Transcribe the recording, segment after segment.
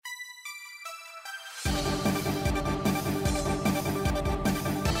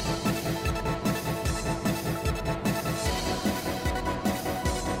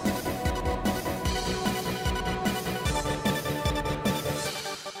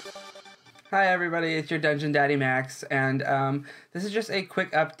Hi everybody, it's your Dungeon Daddy Max, and this is just a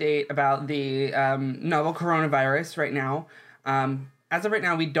quick update about the novel coronavirus right now. As of right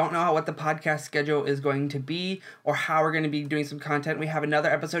now, we don't know what the podcast schedule is going to be or how we're going to be doing some content. We have another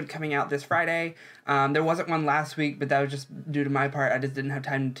episode coming out this Friday. There wasn't one last week, but that was just due to my part. I just didn't have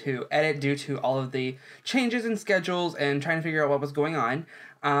time to edit due to all of the changes in schedules and trying to figure out what was going on.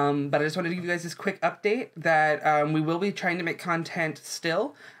 But I just wanted to give you guys this quick update that we will be trying to make content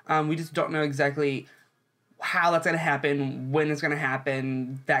still. We just don't know exactly how that's going to happen, when it's going to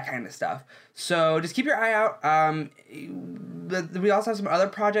happen, that kind of stuff. So just keep your eye out. We also have some other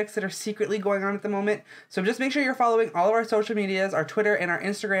projects that are secretly going on at the moment. So just make sure you're following all of our social medias, our Twitter and our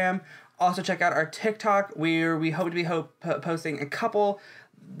Instagram. Also check out our TikTok, where we hope to be posting a couple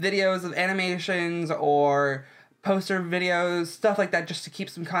videos of animations or poster videos, stuff like that, just to keep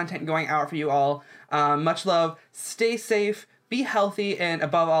some content going out for you all. Much love, stay safe, be healthy, and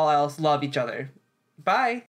above all else, love each other. Bye!